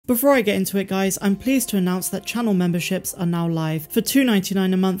Before I get into it guys, I'm pleased to announce that channel memberships are now live. For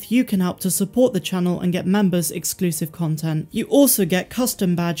 $2.99 a month you can help to support the channel and get members exclusive content. You also get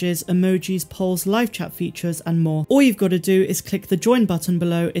custom badges, emojis, polls, live chat features and more. All you've got to do is click the join button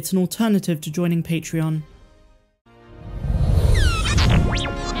below. It's an alternative to joining Patreon.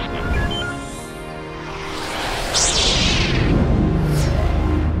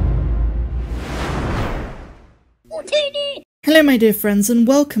 Hello my dear friends and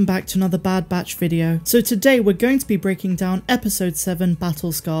welcome back to another Bad Batch video. So today we're going to be breaking down episode 7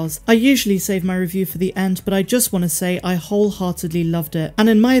 Battle Scars. I usually save my review for the end, but I just want to say I wholeheartedly loved it. And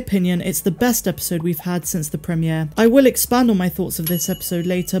in my opinion it's the best episode we've had since the premiere. I will expand on my thoughts of this episode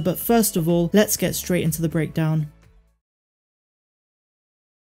later, but first of all let's get straight into the breakdown.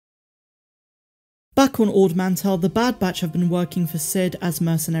 Back on Ord Mantell, the Bad Batch have been working for Sid as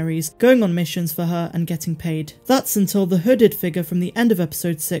mercenaries, going on missions for her and getting paid. That's until the hooded figure from the end of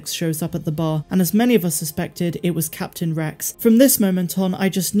episode 6 shows up at the bar, and as many of us suspected, it was Captain Rex. From this moment on, I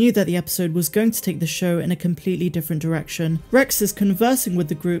just knew that the episode was going to take the show in a completely different direction. Rex is conversing with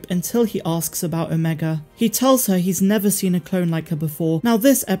the group until he asks about Omega. He tells her he's never seen a clone like her before. Now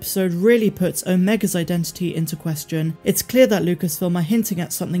this episode really puts Omega's identity into question. It's clear that Lucasfilm are hinting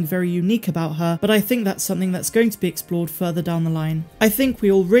at something very unique about her, but I think that's something that's going to be explored further down the line. I think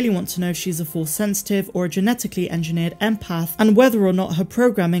we all really want to know if she's a Force sensitive or a genetically engineered empath, and whether or not her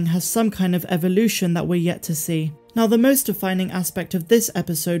programming has some kind of evolution that we're yet to see. Now the most defining aspect of this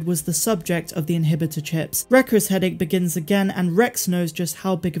episode was the subject of the inhibitor chips. Wrecker's headache begins again and Rex knows just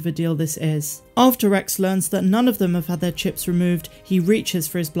how big of a deal this is. After Rex learns that none of them have had their chips removed, he reaches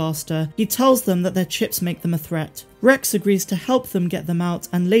for his blaster. He tells them that their chips make them a threat. Rex agrees to help them get them out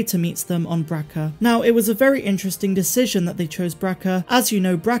and later meets them on Bracca. Now it was a very interesting decision that they chose Bracca. As you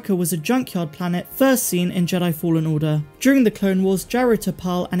know, Bracca was a junkyard planet first seen in Jedi Fallen Order. During the Clone Wars, Jarrah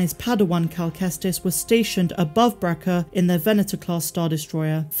Tapal and his Padawan Cal Kestis were stationed above Bracca in their Venator-class Star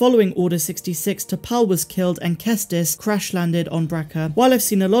Destroyer. Following Order 66, Tapal was killed and Kestis crash-landed on Bracca. While I've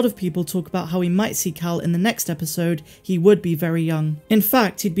seen a lot of people talk about how we might see Cal in the next episode, he would be very young. In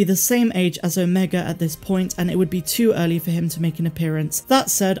fact, he'd be the same age as Omega at this point and it would be too early for him to make an appearance.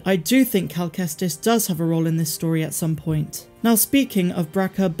 That said, I do think Cal Kestis does have a role in this story at some point. Now speaking of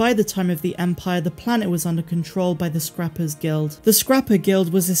Bracca, by the time of the Empire, the planet was under control by the Scrappers Guild. The Scrapper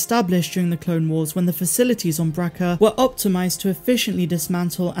Guild was established during the Clone Wars when the facilities on Bracca were optimized to efficiently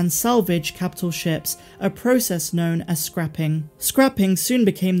dismantle and salvage capital ships, a process known as scrapping. Scrapping soon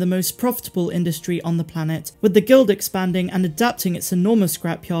became the most profitable industry on the planet, with the guild expanding and adapting its enormous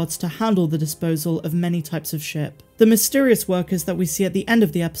scrapyards to handle the disposal of many types of ship. The mysterious workers that we see at the end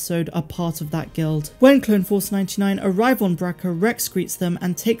of the episode are part of that guild. When Clone Force 99 arrive on Bracca, Rex greets them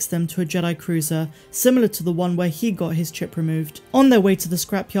and takes them to a Jedi cruiser, similar to the one where he got his chip removed. On their way to the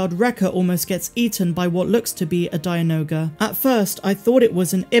scrapyard, Wrecker almost gets eaten by what looks to be a Dianoga. At first, I thought it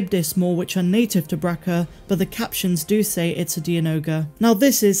was an Ibdis Maw which are native to Bracca, but the captions do say it's a Dianoga. Now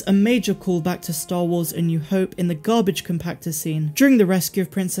this is a major callback to Star Wars A New Hope in the garbage compactor scene. During the rescue of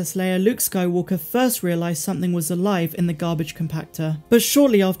Princess Leia, Luke Skywalker first realized something was alive in the garbage compactor. But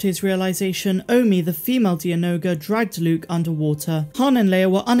shortly after his realization, Omi, the female Dianoga, dragged Luke underwater. Han and Leia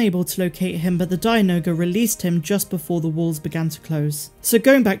were unable to locate him, but the Dianoga released him just before the walls began to close. So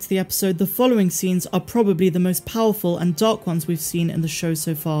going back to the episode, the following scenes are probably the most powerful and dark ones we've seen in the show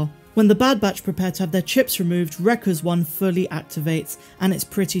so far. When the Bad Batch prepare to have their chips removed, Wrecker's one fully activates, and it's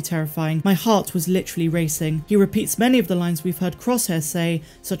pretty terrifying. My heart was literally racing. He repeats many of the lines we've heard Crosshair say,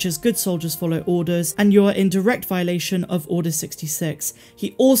 such as "good soldiers follow orders," and "you are in direct violation of Order 66.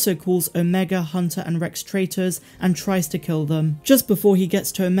 He also calls Omega, Hunter and Rex traitors and tries to kill them. Just before he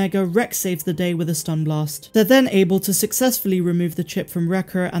gets to Omega, Rex saves the day with a stun blast. They're then able to successfully remove the chip from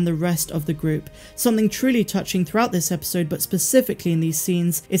Wrecker and the rest of the group. Something truly touching throughout this episode, but specifically in these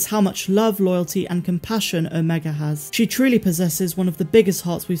scenes, is how much love, loyalty and compassion Omega has. She truly possesses one of the biggest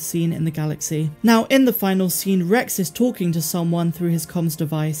hearts we've seen in the galaxy. Now in the final scene, Rex is talking to someone through his comms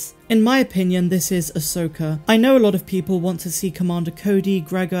device. In my opinion, this is Ahsoka. I know a lot of people want to see Commander Cody,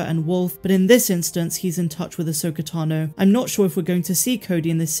 Gregor and Wolf, but in this instance he's in touch with Ahsoka Tano. I'm not sure if we're going to see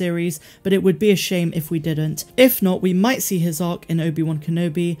Cody in this series, but it would be a shame if we didn't. If not, we might see his arc in Obi-Wan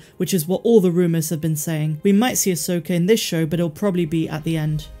Kenobi, which is what all the rumours have been saying. We might see Ahsoka in this show, but it'll probably be at the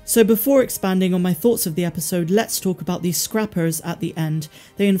end. So before expanding on my thoughts of the episode, let's talk about these scrappers at the end.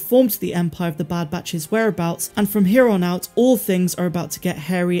 They informed the Empire of the Bad Batch's whereabouts, and from here on out, all things are about to get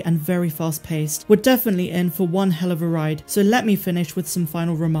hairy and very fast paced. We're definitely in for one hell of a ride, so let me finish with some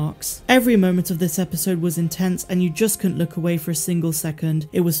final remarks. Every moment of this episode was intense and you just couldn't look away for a single second.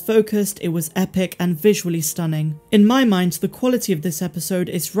 It was focused, it was epic and visually stunning. In my mind, the quality of this episode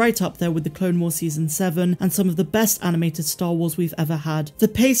is right up there with the Clone Wars Season 7 and some of the best animated Star Wars we've ever had. The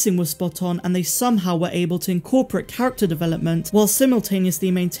pacing was spot on and they somehow were able to incorporate character development while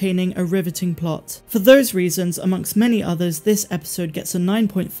simultaneously maintaining a riveting plot. For those reasons, amongst many others, this episode gets a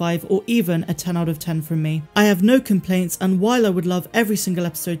 9.5 or even a 10 out of 10 from me. I have no complaints, and while I would love every single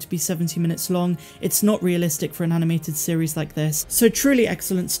episode to be 70 minutes long, it's not realistic for an animated series like this. So truly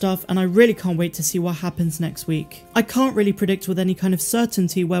excellent stuff, and I really can't wait to see what happens next week. I can't really predict with any kind of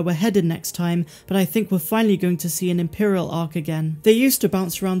certainty where we're headed next time, but I think we're finally going to see an Imperial arc again. They used to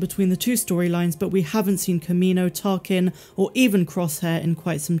bounce around between the two storylines, but we haven't seen Kamino, Tarkin, or even Crosshair in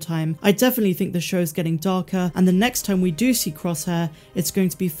quite some time. I definitely think the show's getting darker, and the next time we do see Crosshair, it's going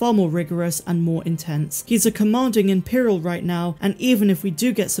to be far more rigorous and more intense. He's a commanding Imperial right now, and even if we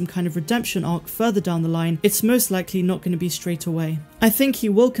do get some kind of redemption arc further down the line, it's most likely not going to be straight away. I think he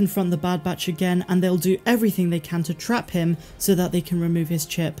will confront the Bad Batch again, and they'll do everything they can to trap him so that they can remove his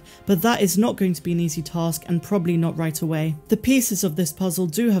chip, but that is not going to be an easy task and probably not right away. The pieces of this puzzle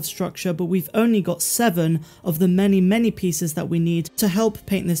do have structure, but we've only got 7 of the many pieces that we need to help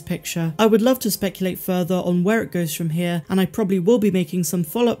paint this picture. I would love to speculate further on where it goes from here, and I probably will be making some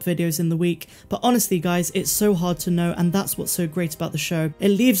follow-up videos in the week, but honestly guys, it's so hard to know, and that's what's so great about the show. It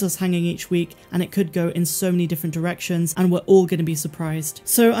leaves us hanging each week, and it could go in so many different directions, and we're all going to be surprised.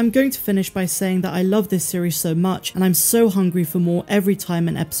 So I'm going to finish by saying that I love this series so much, and I'm so hungry for more every time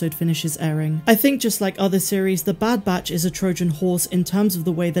an episode finishes airing. I think just like other series, The Bad Batch is a Trojan horse in terms of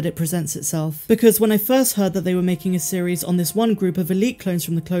the way that it presents itself. Because when I first heard that they were making a series on this one group of elite clones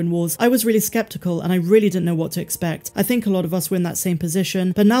from the Clone Wars, I was really skeptical and I really didn't know what to expect. I think a lot of us were in that same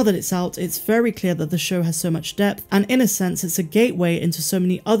position, but now that it's out, it's very clear that the show has so much depth, and in a sense it's a gateway into so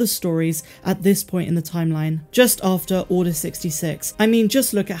many other stories at this point in the timeline, just after Order 66. I mean,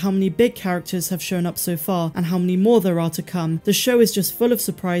 just look at how many big characters have shown up so far and how many more there are to come. The show is just full of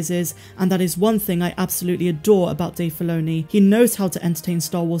surprises, and that is one thing I absolutely adore about Dave Filoni. He knows how to entertain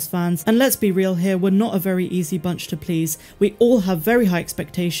Star Wars fans, and let's be real here, we're not a very easy bunch to please. We all have very high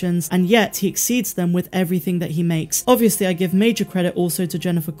expectations, and yet he exceeds them with everything that he makes. Obviously, I give major credit also to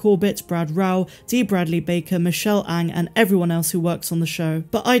Jennifer Corbett, Brad Rao, Dee Bradley Baker, Michelle Ang, and everyone else who works on the show.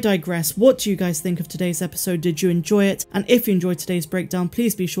 But I digress. What do you guys think of today's episode? Did you enjoy it? And if you enjoyed today's breakdown,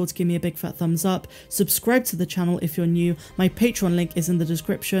 please be sure to give me a big fat thumbs up. Subscribe to the channel if you're new. My Patreon link is in the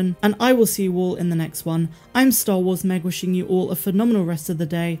description, and I will see you all in the next one. I'm Star Wars Meg, wishing you all a phenomenal rest of the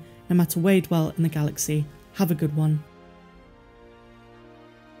day, no matter where you dwell in the galaxy. Have a good one.